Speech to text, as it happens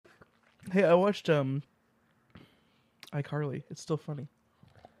Hey, I watched iCarly. It's still funny.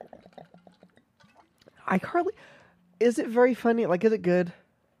 iCarly, is it very funny? Like, is it good?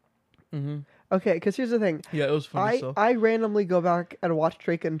 Mm-hmm. Okay, because here's the thing. Yeah, it was funny still. I randomly go back and watch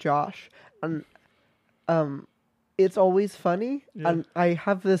Drake and Josh, and it's always funny. Yeah. And I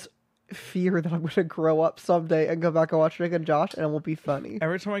have this fear that I'm going to grow up someday and go back and watch Drake and Josh, and it won't be funny.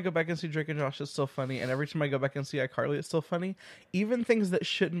 Every time I go back and see Drake and Josh, it's still funny. And every time I go back and see iCarly, it's still funny. Even things that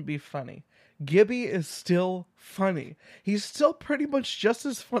shouldn't be funny. Gibby is still funny. He's still pretty much just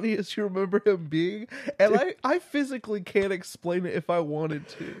as funny as you remember him being. And I physically can't explain it if I wanted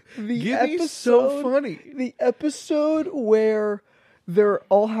to. Gibby's so funny. The episode where they're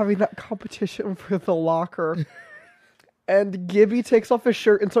all having that competition for the locker, and Gibby takes off his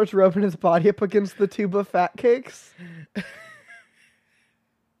shirt and starts rubbing his body up against the tube of fat cakes.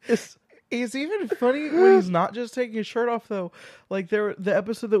 It's even funny when he's not just taking his shirt off, though. Like, the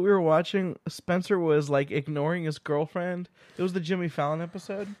episode that we were watching, Spencer was, like, ignoring his girlfriend. It was the Jimmy Fallon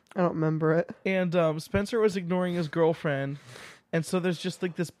episode. I don't remember it. And Spencer was ignoring his girlfriend. And so there's just,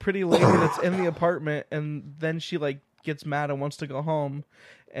 like, this pretty lady that's in the apartment. And then she, like, gets mad and wants to go home.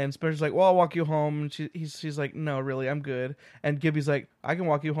 And Spencer's like, well, I'll walk you home. And she's like, no, really, I'm good. And Gibby's like, I can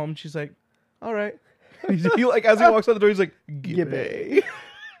walk you home. And she's like, all right. He like, as he walks out the door, he's like, Gibby.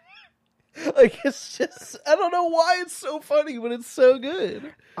 Like, it's just, I don't know why it's so funny, but it's so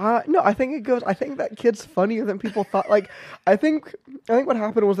good. No, I think that kid's funnier than people thought. Like, I think what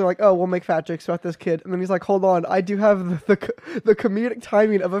happened was they're like, oh, we'll make fat jokes about this kid. And then he's like, hold on, I do have the comedic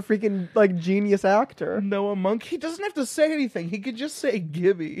timing of a freaking, like, genius actor. Noah Monk, he doesn't have to say anything. He could just say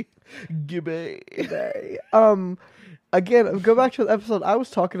Gibby. Gibby. Again, go back to the episode I was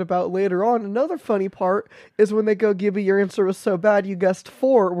talking about later on. Another funny part is when they go, Gibby, your answer was so bad, you guessed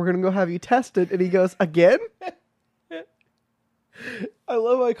 4. We're going to go have you tested. And he goes, again? I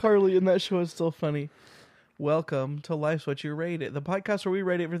love iCarly, and that show is still funny. Welcome to Life's What You Rate It, the podcast where we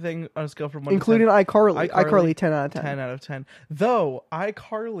rate everything on a scale from 1 including to 10. iCarly, 10 out of 10. 10 out of 10. Though,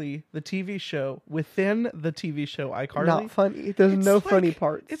 iCarly, the TV show, within the TV show iCarly... Not funny. There's no funny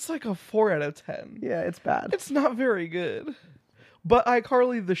parts. It's like a 4 out of 10. Yeah, it's bad. It's not very good. But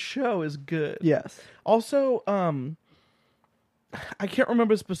iCarly, the show, is good. Yes. Also, I can't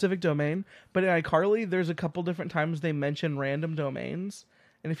remember a specific domain, but in iCarly, there's a couple different times they mention random domains.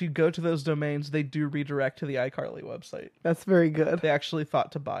 And if you go to those domains, they do redirect to the iCarly website. That's very good. They actually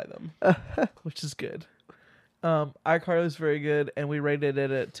thought to buy them, which is good. iCarly's very good, and we rated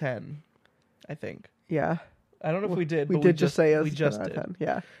it at 10, I think. Yeah. I don't know if we did, We but did just say it. We just 10 out of did. 10.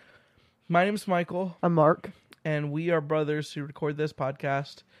 Yeah. My name's Michael. I'm Mark. And we are brothers who record this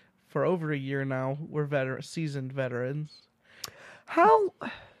podcast for over a year now. We're seasoned veterans.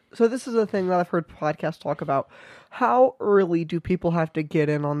 So this is a thing that I've heard podcasts talk about. How early do people have to get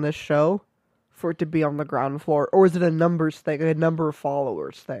in on this show for it to be on the ground floor? Or is it a numbers thing, a number of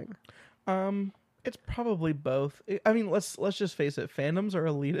followers thing? It's probably both. I mean, let's just face it. Fandoms are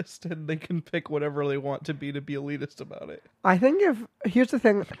elitist, and they can pick whatever they want to be elitist about it. I think here's the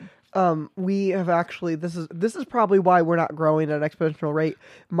thing, we have actually this is probably why we're not growing at an exponential rate.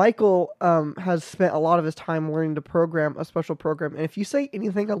 Michael has spent a lot of his time learning to program a special program, and if you say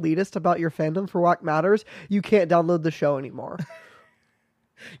anything elitist about your fandom for Whack Matters, you can't download the show anymore.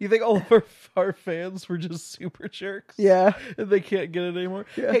 You think all of our fans were just super jerks? Yeah. And they can't get it anymore?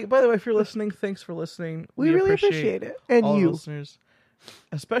 Yeah. Hey, by the way, if you're listening, thanks for listening. We really appreciate it. And all you. Listeners,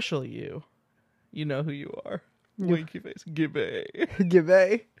 especially you. You know who you are. Winky face. Gibby.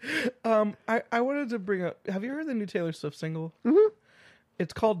 Gibby. I wanted to bring up... Have you heard the new Taylor Swift single? Mm-hmm.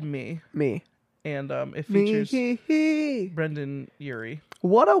 It's called Me. Me. And it features Me. Brendan Urie.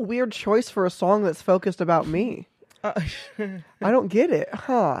 What a weird choice for a song that's focused about me. I don't get it,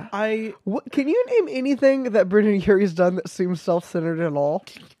 huh? Can you name anything that Brendan Urie's done that seems self-centered at all?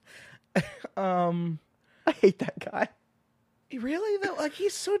 I hate that guy. Really though, like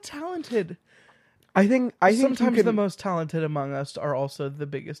he's so talented. I think sometimes the most talented among us are also the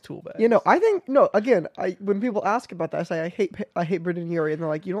biggest tool bags. You know, again, when people ask about that, I say I hate Brendan Urie, and they're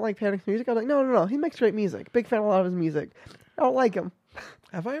like, you don't like Panic's music? I'm like, no, he makes great music. Big fan of a lot of his music. I don't like him.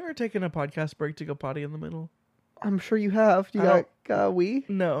 Have I ever taken a podcast break to go potty in the middle? I'm sure you have. Do you got wee?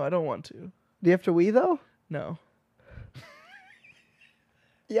 No, I don't want to. Do you have to wee, though? No.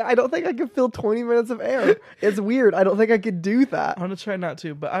 Yeah, I don't think I could fill 20 minutes of air. It's weird. I don't think I could do that. I'm going to try not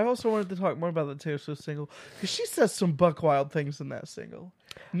to, but I also wanted to talk more about the Taylor Swift single, because she says some buck wild things in that single.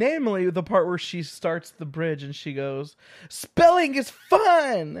 Namely, the part where she starts the bridge and she goes, spelling is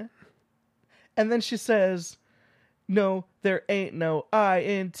fun! And then she says, no, there ain't no I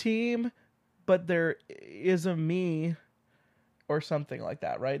in team, but there is a me. or something like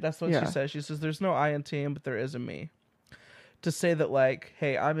that, right? That's what Yeah. she says. She says, there's no I in team, but there is a me. To say that, like,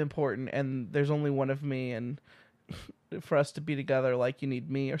 hey, I'm important and there's only one of me, and for us to be together, like, you need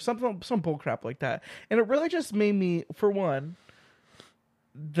me, or something, some bullcrap like that. And it really just made me, for one,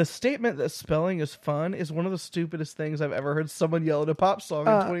 the statement that spelling is fun is one of the stupidest things I've ever heard someone yell at a pop song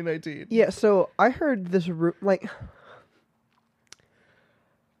in 2019. Yeah, so I heard this,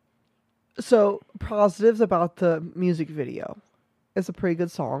 so positives about the music video. It's a pretty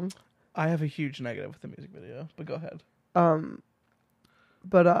good song. I have a huge negative with the music video, but go ahead. Hold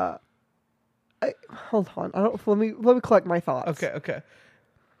on. Let me collect my thoughts. Okay.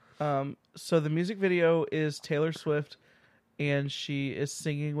 So the music video is Taylor Swift, and she is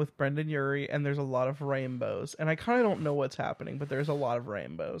singing with Brendan Urie, and there's a lot of rainbows. And I kind of don't know what's happening, but there's a lot of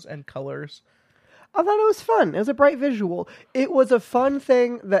rainbows and colors. I thought it was fun. It was a bright visual. It was a fun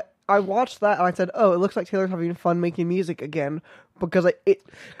thing that I watched that and I said, "Oh, it looks like Taylor's having fun making music again," because it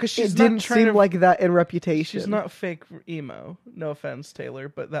didn't seem like that in Reputation. She's not fake emo. No offense, Taylor,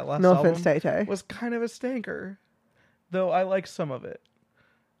 but that last no album offense, Tay-Tay. was kind of a stinker. Though I liked some of it,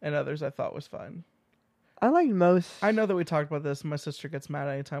 and others I thought was fun. I liked most. I know that we talked about this. And my sister gets mad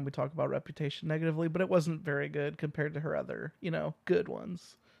anytime we talk about Reputation negatively, but it wasn't very good compared to her other, good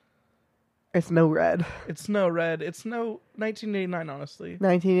ones. It's no Red. It's no Red. It's no 1989, honestly.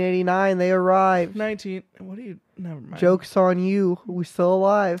 1989, they arrived. Never mind. Joke's on you. We still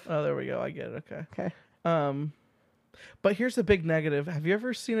alive. Oh, there we go. I get it. Okay. Okay. But here's the big negative. Have you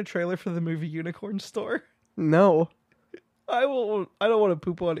ever seen a trailer for the movie Unicorn Store? No. I don't want to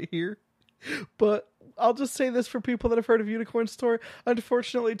poop on it here, but I'll just say this for people that have heard of Unicorn Store.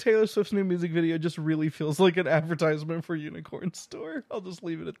 Unfortunately, Taylor Swift's new music video just really feels like an advertisement for Unicorn Store. I'll just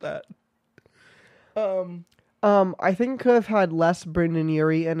leave it at that. I think it could have had less Brendan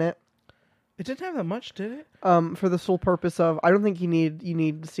Urie in it. It didn't have that much, did it? For the sole purpose of, I don't think you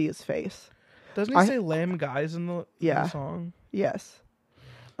need to see his face. Doesn't he say "lame guys" in the song? Yes.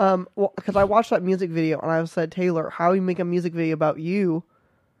 Well, because I watched that music video and I said, Taylor, how do you make a music video about you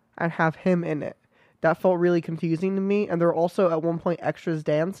and have him in it? That felt really confusing to me. And there were also at one point extras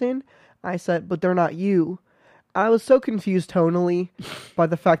dancing. I said, but they're not you. I was so confused tonally by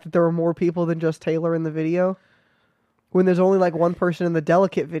the fact that there were more people than just Taylor in the video, when there's only like one person in the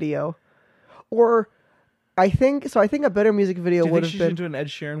Delicate video. Or I think a better music video would have been. Do you think she should do an Ed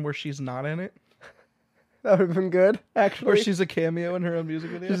Sheeran where she's not in it? That would have been good, actually. Or she's a cameo in her own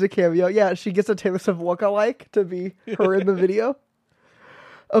music video? She's a cameo. Yeah, she gets a Taylor Swift lookalike to be her in the video.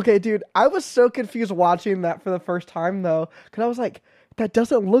 Okay, dude, I was so confused watching that for the first time, though, because I was like, that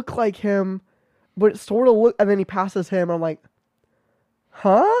doesn't look like him. But it sort of look, and then he passes him. I'm like,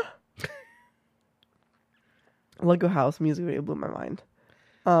 huh? Lego House music video blew my mind.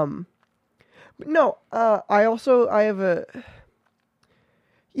 But no,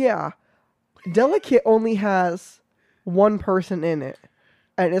 Delicate only has one person in it,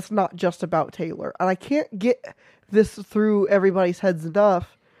 and it's not just about Taylor. And I can't get this through everybody's heads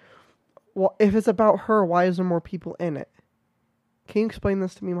enough. Well, if it's about her, why is there more people in it? Can you explain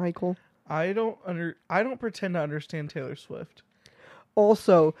this to me, Michael? I don't pretend to understand Taylor Swift.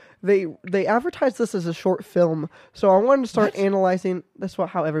 Also, they advertised this as a short film, so I wanted to start analyzing. That's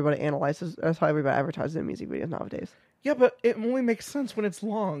how everybody analyzes. That's how everybody advertises their music videos nowadays. Yeah, but it only makes sense when it's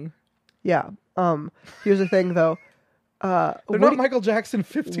long. Yeah. Here's the thing, though. They're not Michael Jackson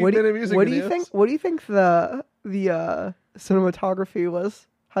 15-minute music videos. What do you think the cinematography was?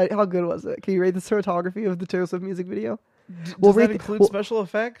 How good was it? Can you rate the cinematography of the Taylor Swift music video? Does that include special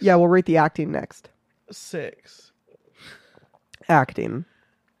effects? Yeah, we'll rate the acting next. 6. Acting.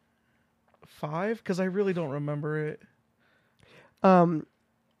 5? Because I really don't remember it.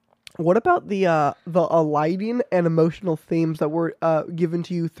 What about the lighting and emotional themes that were given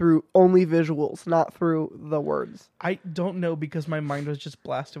to you through only visuals, not through the words? I don't know, because my mind was just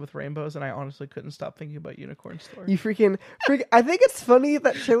blasted with rainbows, and I honestly couldn't stop thinking about Unicorn Store. You freaking I think it's funny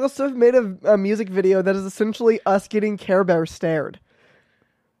that Taylor Swift made a music video that is essentially us getting Care Bear stared.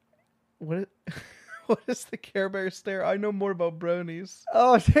 What is the Care Bear stare? I know more about bronies.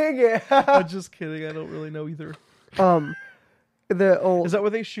 Oh, dang it. I'm just kidding. I don't really know either. Is that where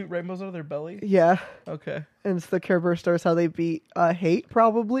they shoot rainbows out of their belly? Yeah. Okay. And it's the Care Bear stars how they beat hate,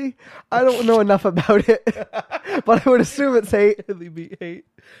 probably. I don't know enough about it, but I would assume it's hate. They beat hate.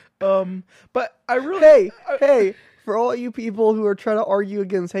 But I really... Hey, for all you people who are trying to argue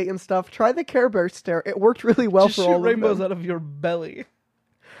against hate and stuff, try the Care Bear stare. It worked really well for all of them. Just shoot rainbows out of your belly.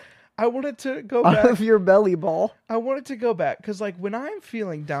 I wanted to go back. Out of your belly ball. I wanted to go back, because when I'm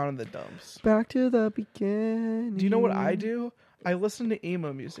feeling down in the dumps... Back to the beginning. Do you know what I do? I listen to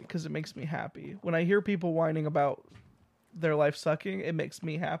emo music because it makes me happy. When I hear people whining about their life sucking, it makes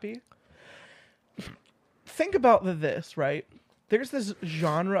me happy. Think about this, right? There's this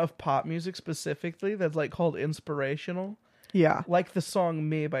genre of pop music specifically that's like called inspirational, Yeah. like the song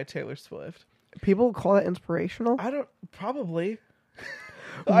 "Me" by Taylor Swift. People call it inspirational. I don't probably.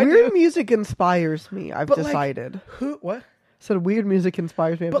 I Weird do. music inspires me. I've But, like, decided. Who? What? Said weird music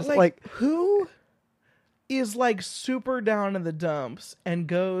inspires me. I'm But just like, who is like super down in the dumps and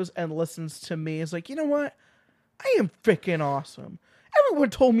goes and listens to me? Is like, you know what? I am freaking awesome. Everyone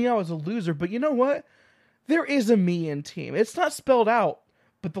told me I was a loser, but you know what? There is a me in team. It's not spelled out,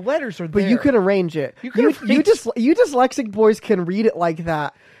 but the letters are there. But you can arrange it. You can You arrange- you dyslexic boys can read it like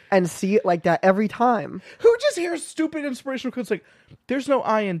that and see it like that every time. Who just hears stupid inspirational quotes like, "There's no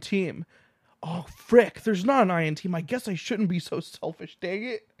I in team." Oh frick! There's not an I in team. I guess I shouldn't be so selfish. Dang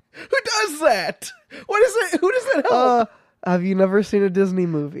it! Who does that? What is it? Who does that help? Have you never seen a Disney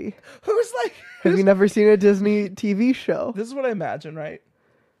movie? Who's like? Have you never seen a Disney TV show? This is what I imagine, right?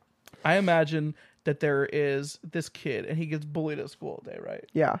 I imagine that there is this kid and he gets bullied at school all day, right?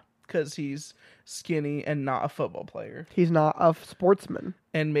 Yeah. Because he's skinny and not a football player. He's not a sportsman.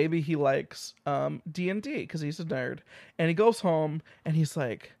 And maybe he likes D&D because he's a nerd. And he goes home and he's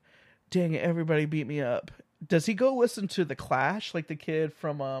like, dang it, everybody beat me up. Does he go listen to The Clash, like the kid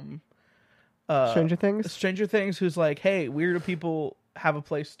from Stranger Things? Stranger Things, who's like, hey, weird people have a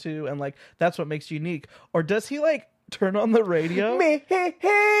place too, and like that's what makes you unique? Or does he like turn on the radio Me, hey,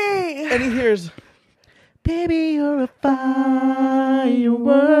 hey. and he hears, baby, you're a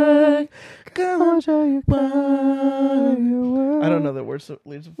firework. Come on, show you I don't know the words that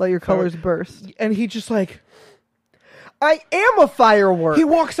leads. Let your colors burst. And he just like, I am a firework. he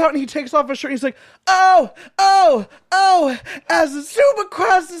walks out and he takes off his shirt and he's like, oh, oh, oh, as the super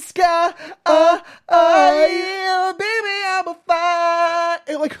across the sky, yeah, baby, I'm a fire.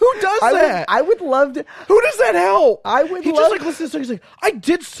 And like, who does that? I would love to. Who does that help? I would He love- just like listens to the song. He's like, I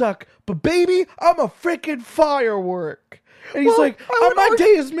did suck, but baby, I'm a freaking firework. And he's Well, like, I would my argue-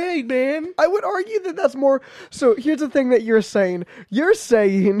 day is made, man. I would argue that that's more. So here's the thing that you're saying. You're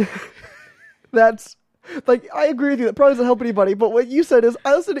saying that's. Like, I agree with you. That probably doesn't help anybody. But what you said is,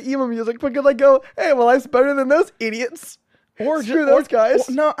 I listen to emo music because I go, hey, well, life's better than those idiots. Or Screw those guys.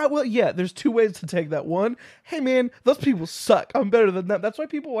 No, well, yeah. There's two ways to take that. One, hey man, those people suck. I'm better than them. That's why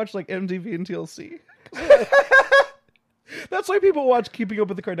people watch like MTV and TLC. That's why people watch Keeping Up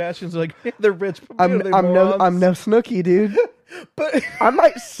with the Kardashians. They're like, yeah, they're rich. But man, they're I'm morons. no Snooki, dude. But I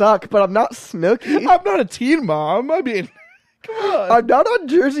might suck, but I'm not Snooki. I'm not a teen mom. I mean, come on. I'm not on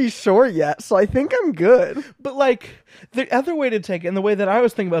Jersey Shore yet, so I think I'm good. But like the other way to take it, and the way that I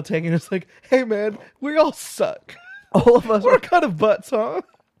was thinking about taking it, is like, hey man, we all suck. All of us We're are. kind of butts, huh?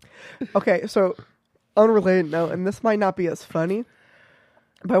 Okay, so unrelated note, and this might not be as funny,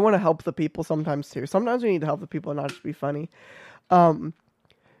 but I want to help the people sometimes too. Sometimes we need to help the people and not just be funny.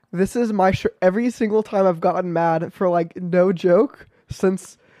 This is my every single time I've gotten mad for like no joke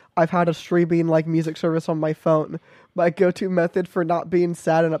since I've had a streaming like music service on my phone. My go-to method for not being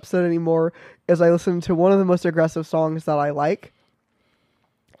sad and upset anymore is I listen to one of the most aggressive songs that I like,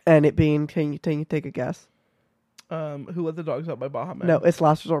 and it being can you take a guess? Who Let the Dogs Out by Baha Man. No, it's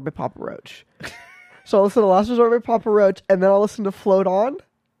Last Resort by Papa Roach. So I'll listen to Last Resort by Papa Roach, and then I'll listen to Float On,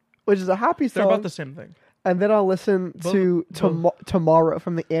 which is a happy They're song. about the same thing. And then I'll listen to Tomorrow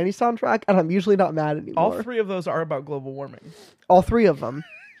from the Annie soundtrack, and I'm usually not mad anymore. All three of those are about global warming. All three of them.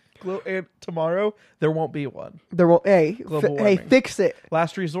 And tomorrow, there won't be one. There won't. Hey, Global hey, warming. fix it.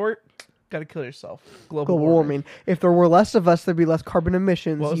 Last resort, gotta kill yourself. Global warming. If there were less of us, there'd be less carbon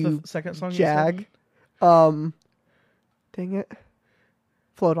emissions. What was you the second song? jag. You Dang it.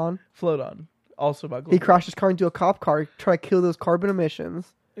 Float On. said? Float On. Also about global. He crashed his car into a cop car, try to kill those carbon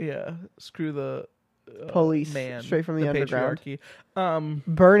emissions. Yeah. Screw the Police, man. straight from the underground. Patriarchy.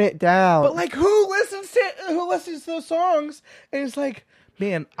 Burn it down. But like, who listens to those songs? And it's like,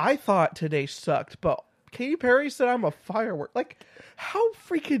 man, I thought today sucked, but Katy Perry said I'm a firework. Like, how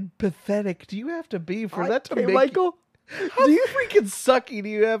freaking pathetic do you have to be for that to Hey, make Michael, How freaking sucky do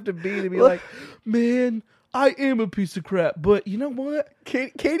you have to be like, man, I am a piece of crap, but you know what?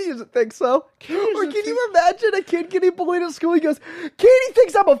 Katie doesn't think so. Katie Or doesn't can you imagine a kid getting bullied at school? He goes, Katie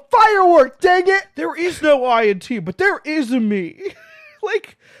thinks I'm a firework, dang it! There is no I in T, but there is a me.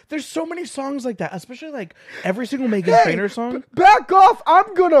 Like, there's so many songs like that, especially like every single Megan Trainor song. Back off,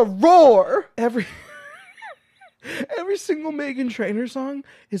 I'm gonna roar! Every single Megan Trainor song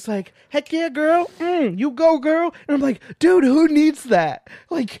is like, heck yeah, girl, you go, girl. And I'm like, dude, who needs that?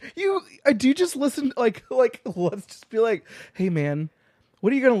 Like, do you just listen, like, let's just be like, hey man,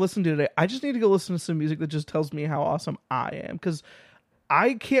 what are you going to listen to today? I just need to go listen to some music that just tells me how awesome I am. Because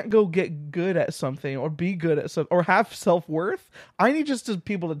I can't go get good at something or be good at something or have self-worth. I need just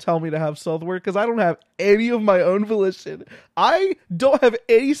people to tell me to have self-worth because I don't have any of my own volition. I don't have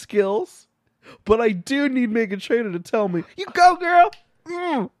any skills, but I do need Meghan Trainor to tell me, you go, girl.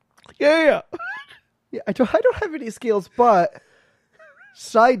 Yeah. Yeah, I don't have any skills, but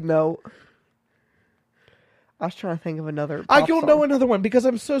side note, I was trying to think of another. I don't know another one because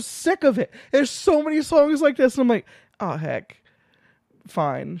I'm so sick of it. There's so many songs like this, and I'm like, oh, heck.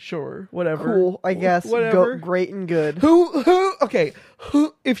 Fine, sure, whatever. Cool, I guess. Whatever. Great and good. Okay,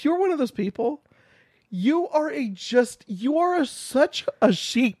 if you're one of those people, you are such a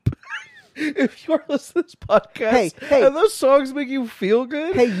sheep. If you're listening to this podcast hey, and those songs make you feel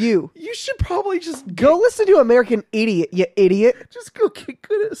good, hey, you should probably just go listen to American Idiot, you idiot. Just go get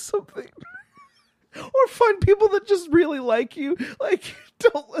good at something. Or find people that just really like you. Like,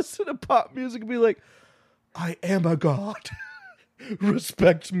 don't listen to pop music and be like, I am a god.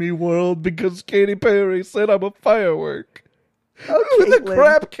 Respect me, world, because Katy Perry said I'm a firework. Okay, Who the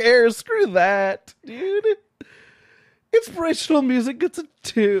crap cares? Screw that, dude. Inspirational music gets a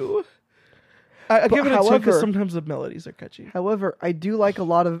 2. I give it a 2 because sometimes the melodies are catchy. However, I do like a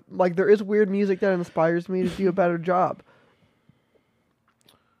lot of, like, there is weird music that inspires me to do a better job.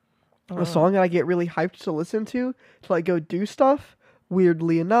 A song that I get really hyped to listen to like, go do stuff,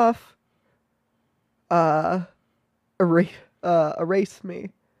 weirdly enough, Erase Me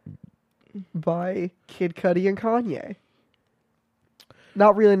by Kid Cudi and Kanye.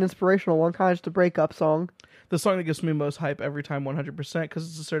 Not really an inspirational one, kind of just a breakup song. The song that gives me most hype every time, 100%, because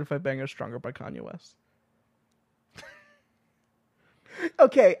it's a certified banger, Stronger by Kanye West.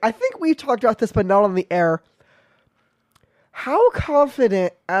 Okay, I think we talked about this, but not on the air. How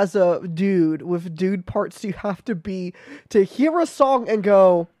confident as a dude with dude parts do you have to be to hear a song and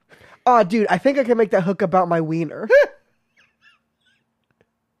go, dude, I think I can make that hook about my wiener.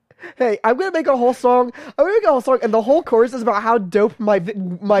 Hey, I'm gonna make a whole song. And the whole chorus is about how dope my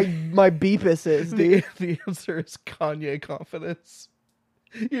beepus is, dude. The answer is Kanye confidence.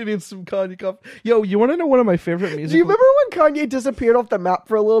 You need some Kanye confidence. Yo, you want to know one of my favorite music? Do you remember when Kanye disappeared off the map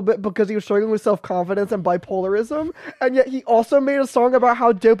for a little bit because he was struggling with self-confidence and bipolarism, and yet he also made a song about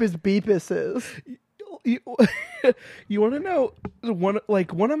how dope his beepus is? You want to know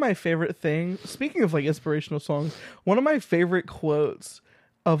one of my favorite things? Speaking of like inspirational songs, one of my favorite quotes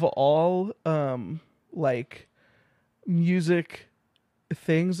of all like music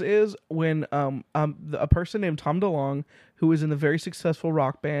things is when a person named Tom DeLonge, who was in the very successful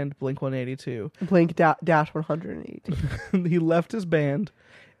rock band Blink-182, Dash 182. He left his band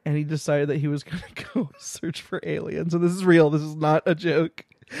and he decided that he was going to go search for aliens. And this is real. This is not a joke.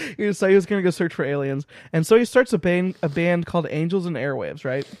 He decided he was going to go search for aliens. And so he starts a band called Angels and Airwaves,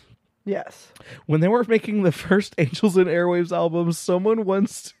 right? Yes. When they were making the first Angels and Airwaves album, someone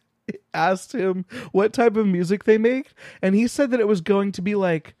once asked him what type of music they make, and he said that it was going to be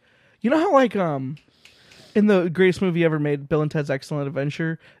like, you know how like in the greatest movie ever made, Bill and Ted's Excellent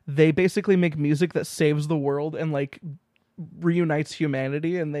Adventure, they basically make music that saves the world and like reunites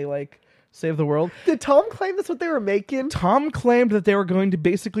humanity, and they like save the world. Did Tom claim that's what they were making? Tom claimed that they were going to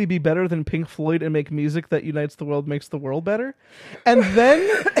basically be better than Pink Floyd and make music that unites the world, makes the world better. And then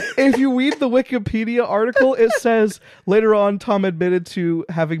if you read the Wikipedia article, it says later on Tom admitted to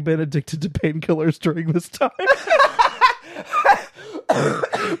having been addicted to painkillers during this time.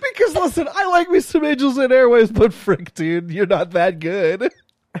 Because listen, I like me some Angels and Airwaves, but frick, dude, you're not that good.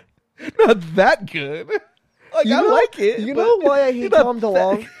 Not that good. Like, I like it. You know why I hate Tom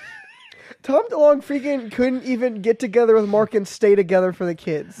DeLonge? Tom DeLonge freaking couldn't even get together with Mark and stay together for the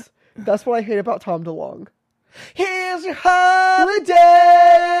kids. That's what I hate about Tom DeLonge. Here's your holiday.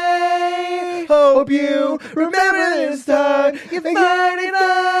 Hope you remember this time. You find it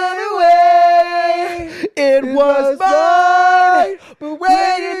on the way. It was mine, but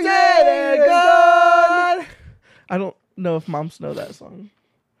when you're dead and gone. I don't know if moms know that song.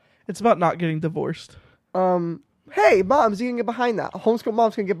 It's about not getting divorced. Hey, moms, you can get behind that. Homeschool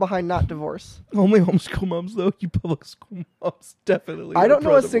moms can get behind not divorce. Only homeschool moms, though. You public school moms, definitely. I don't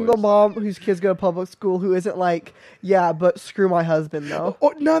know a single mom whose kids go to public school who isn't like, yeah, but screw my husband, though.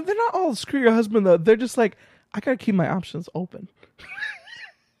 Oh, no, they're not all screw your husband, though. They're just like, I gotta keep my options open.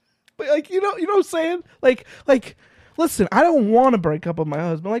 But, like, you know what I'm saying? Like, listen, I don't want to break up with my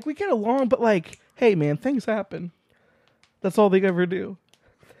husband. Like, we get along, but, like, hey, man, things happen. That's all they ever do.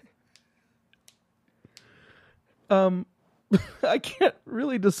 I can't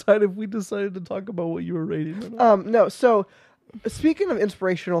really decide if we decided to talk about what you were rating or not. No, so speaking of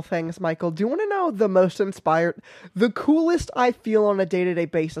inspirational things, Michael, do you want to know the coolest I feel on a day-to-day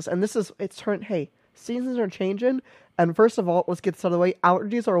basis? And hey, seasons are changing, And first of all, let's get this out of the way.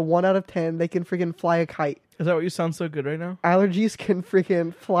 Allergies are a 1 out of 10. They can freaking fly a kite. Is that what you sound so good right now? Allergies can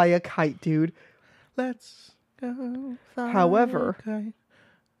freaking fly a kite, dude. Let's go. However, okay.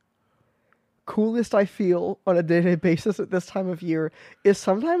 Coolest I feel on a day-to-day basis at this time of year is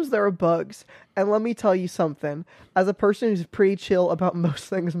sometimes there are bugs. And let me tell you something. As a person who's pretty chill about most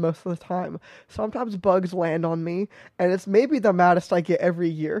things most of the time, sometimes bugs land on me, and it's maybe the maddest I get every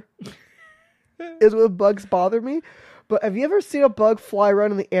year. Is when bugs bother me. But have you ever seen a bug fly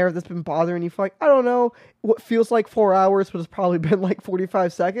around in the air that's been bothering you for like, I don't know, what feels like 4 hours, but it's probably been like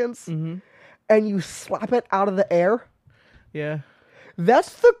 45 seconds? Mm-hmm. And you slap it out of the air? Yeah.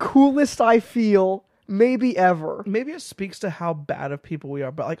 That's the coolest I feel maybe ever. Maybe it speaks to how bad of people we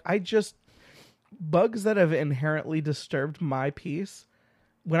are, but like bugs that have inherently disturbed my peace,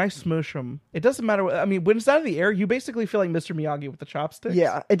 when I smoosh them, it doesn't matter what, I mean, when it's out of the air, you basically feel like Mr. Miyagi with the chopsticks.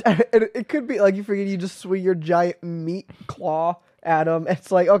 Yeah, it could be like you just swing your giant meat claw at them.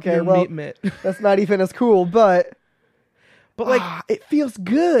 It's like, okay, Your well, meat mitt. that's not even as cool, but like it feels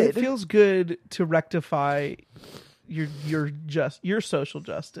good. it feels good to rectify your social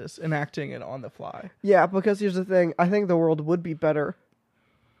justice, enacting it on the fly. Yeah, because here's the thing. I think the world would be better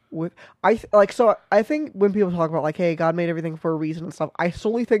with I think when people talk about like, hey, God made everything for a reason and stuff, I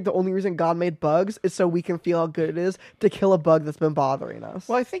solely think the only reason God made bugs is so we can feel how good it is to kill a bug that's been bothering us.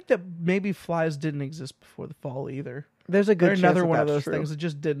 Well, I think that maybe flies didn't exist before the fall either. There's a good They're chance another that one of that's those true. things that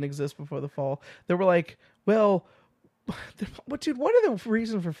just didn't exist before the fall. They were like, well, what are the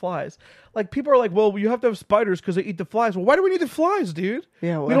reasons for flies? Like, people are like, well, you have to have spiders because they eat the flies. Well, why do we need the flies, dude?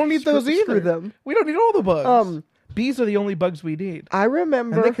 Yeah, well, we don't need those screw either. them. We don't need all the bugs. Bees are the only bugs we need. I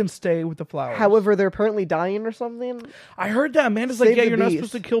remember. And they can stay with the flowers. However, they're apparently dying or something. I heard that. Amanda's like, Save yeah, the you're not bees.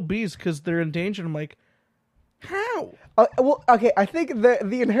 supposed to kill bees because they're endangered. I'm like, how? Well, okay, I think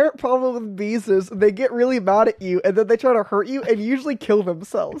the inherent problem with bees is they get really mad at you, and then they try to hurt you, and usually kill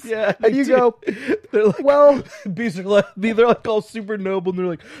themselves. Yeah, and you do. go, They're like, well, bees are like, they're like all super noble, and they're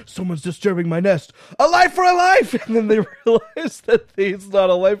like, someone's disturbing my nest. A life for a life! And then they realize that it's not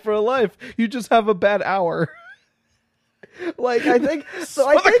a life for a life. You just have a bad hour. like I think so.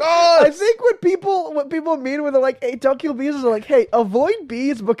 For the cause! I think what people mean when they're like, "Hey, don't kill bees," is they're like, "Hey, avoid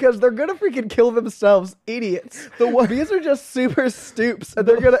bees because they're gonna freaking kill themselves, idiots." Bees are just super stoops, and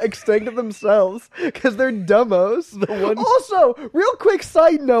they're gonna extinct themselves because they're dumbos. Also, real quick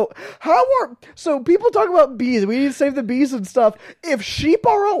side note: so people talk about bees? We need to save the bees and stuff. If sheep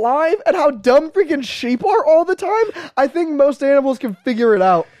are alive and how dumb freaking sheep are all the time, I think most animals can figure it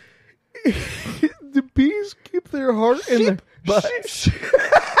out. The bees keep their heart in their butts.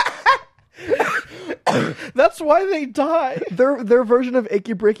 That's why they die. Their version of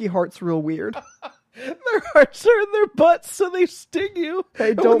achy breaky heart's real weird. Their hearts are in their butts, so they sting you. Hey,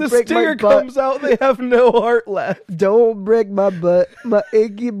 And don't when the break my stinger butt. comes out, they have no heart left. Don't break my butt, my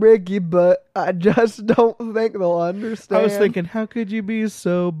achy breaky butt. I just don't think they'll understand. I was thinking, how could you be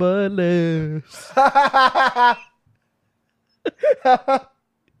so buttless?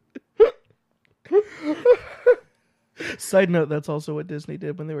 Side note, that's also what Disney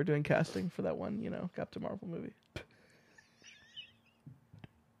did when they were doing casting for that one, Captain Marvel movie.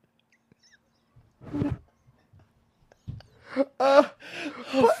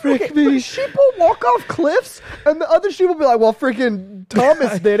 Frick me. Sheep will walk off cliffs, and the other sheep will be like, well, freaking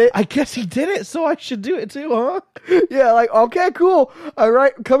Thomas did it. I guess he did it, so I should do it too, huh? Yeah, like, okay, cool. All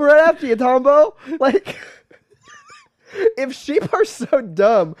right, coming right after you, Tombo. Like, if sheep are so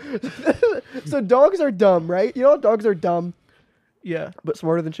dumb, so dogs are dumb, right? You know, dogs are dumb, Yeah. but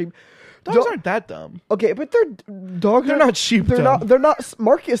smarter than sheep. Dogs aren't that dumb. Okay, but dogs. They're not sheep They're dumb. not. They're not.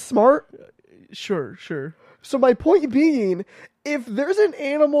 Mark is smart. Sure. So my point being, if there's an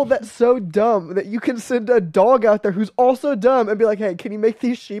animal that's so dumb that you can send a dog out there who's also dumb and be like, hey, can you make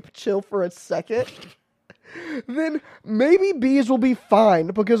these sheep chill for a second? Then maybe bees will be fine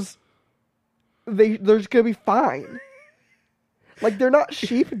because they're just gonna be fine. Like, they're not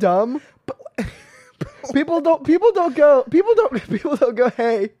sheep dumb. People don't go,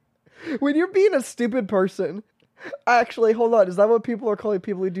 hey, when you're being a stupid person. Actually, hold on. Is that what people are calling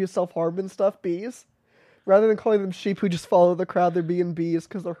people who do self-harm and stuff? Bees? Rather than calling them sheep who just follow the crowd, they're being bees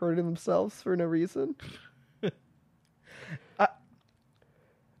because they're hurting themselves for no reason.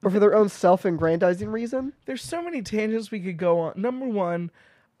 Or for their own self-aggrandizing reason. There's so many tangents we could go on. Number one,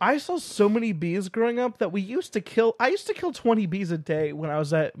 I saw so many bees growing up that I used to kill 20 bees a day when I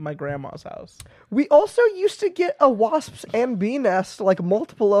was at my grandma's house. We also used to get a wasps and bee nest, like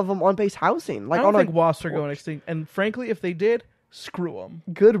multiple of them on base housing. Like, I don't on think wasps are going extinct. And frankly, if they did, screw them.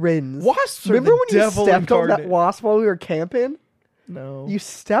 good riddance. Wasps are Remember the when you devil stepped on that incarnate. wasp while we were camping? No. You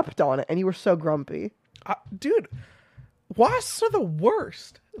stepped on it and you were so grumpy. Dude, Wasps are the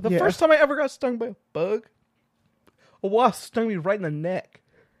worst. The Yeah. first time I ever got stung by a bug, a wasp stung me right in the neck.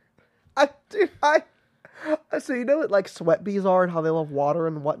 So you know what like sweat bees are and how they love water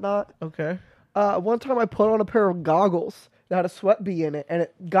and whatnot? Okay. One time I put on a pair of goggles that had a sweat bee in it, and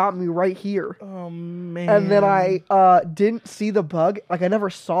it got me right here. Oh, man. And then I didn't see the bug. Like, I never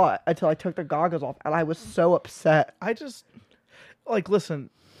saw it until I took the goggles off, and I was so upset. I just, like, listen,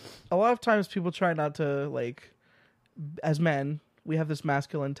 a lot of times people try not to, like, as men, we have this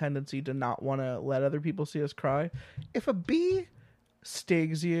masculine tendency to not want to let other people see us cry. If a bee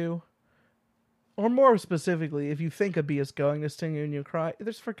stings you, or more specifically, if you think a bee is going to sting you and you cry,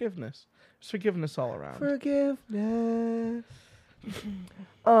 there's forgiveness. There's forgiveness all around. Forgiveness.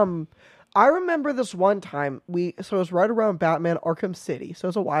 I remember this one time, so it was right around Batman Arkham City, so it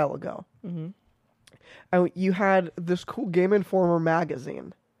was a while ago. Mm-hmm. And you had this cool Game Informer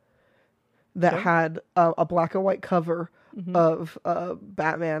magazine that had a black and white cover of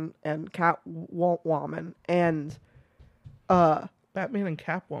Batman and Catwoman and Batman and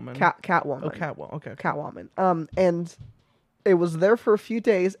Catwoman. Catwoman. Oh, Catwoman. Okay. Catwoman. And it was there for a few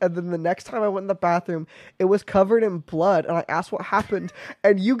days, and then the next time I went in the bathroom, it was covered in blood, and I asked what happened,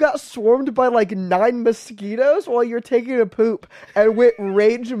 and you got swarmed by like 9 mosquitoes while you're taking a poop, and went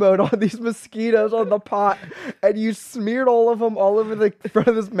rage mode on these mosquitoes on the pot, and you smeared all of them all over the front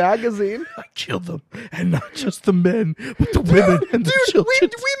of this magazine. I killed them, and not just the men, but the women and the children. We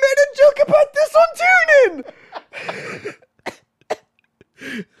made a joke about this on TuneIn!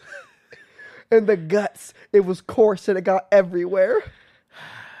 And the guts, it was coarse and it got everywhere.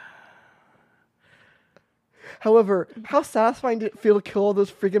 However, how satisfying did it feel to kill all those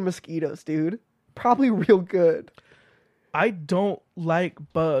freaking mosquitoes, dude? Probably real good. I don't like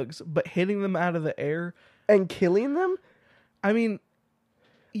bugs, but hitting them out of the air And killing them? I mean,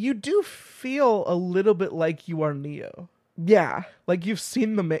 you do feel a little bit like you are Neo. Yeah. Like you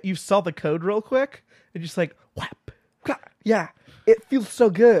saw the code real quick, and just like whap. Yeah. It feels so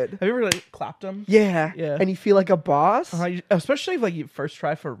good. Have you ever like clapped them? Yeah. Yeah. And you feel like a boss? Especially if like you first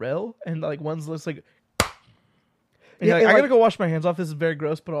try for real, and like one's just like. And Yeah, you're like, I like- gotta go wash my hands off. This is very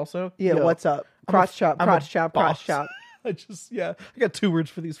gross, but also Yeah, yo, what's up? I'm Crotch a chop, I'm crotch a chop, boss. crotch chop. I got 2 words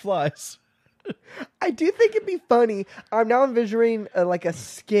for these flies. I do think it'd be funny. I'm now envisioning like a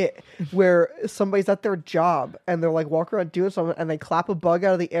skit where somebody's at their job and they're like walking around doing something and they clap a bug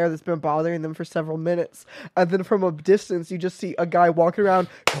out of the air that's been bothering them for several minutes. And then from a distance, you just see a guy walking around,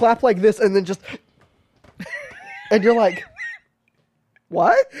 clap like this, and then just. And you're like,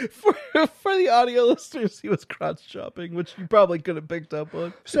 what? For the audio listeners, he was crotch chopping, which you probably could have picked up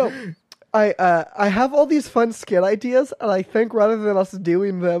on. So. I have all these fun skit ideas, and I think rather than us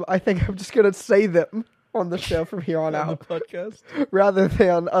doing them, I think I'm just gonna say them on the show from here on on out, the podcast. rather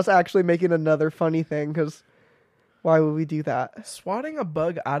than us actually making another funny thing. Because why would we do that? Swatting a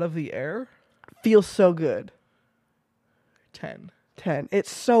bug out of the air? Feels so good. 10. 10. It's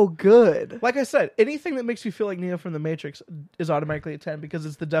so good. Like I said, anything that makes you feel like Neo from the Matrix is automatically a 10 because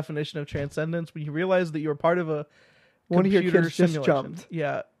it's the definition of transcendence. When you realize that you're part of a One of your computer kids just simulation. jumped.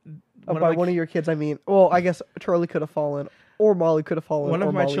 Yeah. By one of your kids, I mean, well, I guess Charlie could have fallen, or Molly could have fallen. One or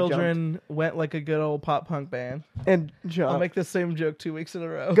of my Molly children went like a good old pop punk band. jumped. And jump. I'll make the same joke 2 weeks in a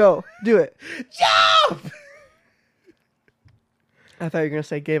row. Go, do it. Jump! I thought you were gonna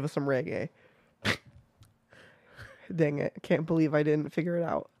say gave us some reggae. Dang it! I can't believe I didn't figure it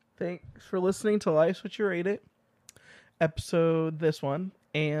out. Thanks for listening to Life's What You Rate It, episode this one,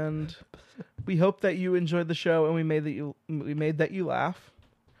 and we hope that you enjoyed the show and we made that you laugh.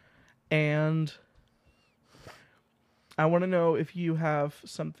 And I want to know if you have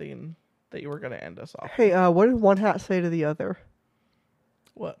something that you were going to end us off. Hey, what did one hat say to the other?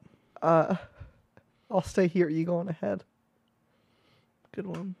 What? I'll stay here. You go on ahead. Good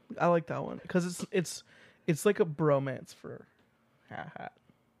one. I like that one because it's like a bromance for hat.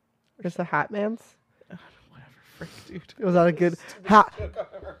 It's the Hat Man's. Whatever, frick, dude. Was that a good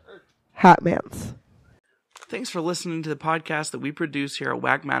Hat Man's? Thanks for listening to the podcast that we produce here at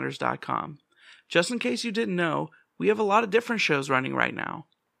wagmatters.com. Just in case you didn't know, we have a lot of different shows running right now.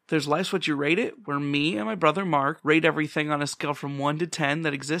 There's Life's What You Rate It, where me and my brother Mark rate everything on a scale from 1 to 10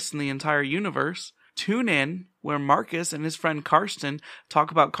 that exists in the entire universe. Tune In, where Marcus and his friend Karsten talk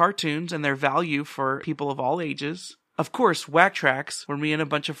about cartoons and their value for people of all ages. Of course, Whack Tracks, where me and a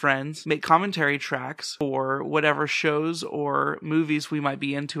bunch of friends make commentary tracks for whatever shows or movies we might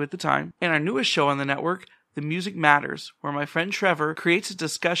be into at the time. And our newest show on the network, The Music Matters, where my friend Trevor creates a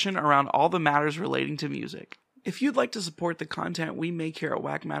discussion around all the matters relating to music. If you'd like to support the content we make here at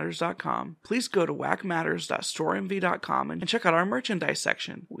whackmatters.com, please go to whackmatters.storeenvy.com and check out our merchandise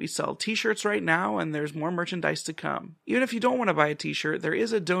section. We sell t-shirts right now, and there's more merchandise to come. Even if you don't want to buy a t-shirt, there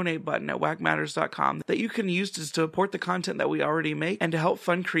is a donate button at whackmatters.com that you can use to support the content that we already make and to help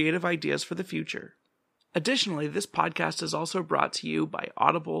fund creative ideas for the future. Additionally, this podcast is also brought to you by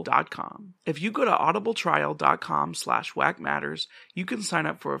Audible.com. If you go to audibletrial.com/whackmatters, you can sign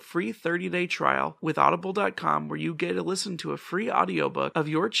up for a free 30-day trial with Audible.com where you get to listen to a free audiobook of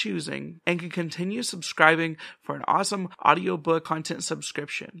your choosing and can continue subscribing for an awesome audiobook content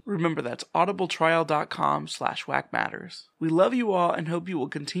subscription. Remember, that's audibletrial.com/whackmatters. We love you all and hope you will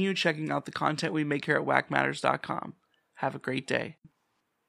continue checking out the content we make here at whackmatters.com. Have a great day.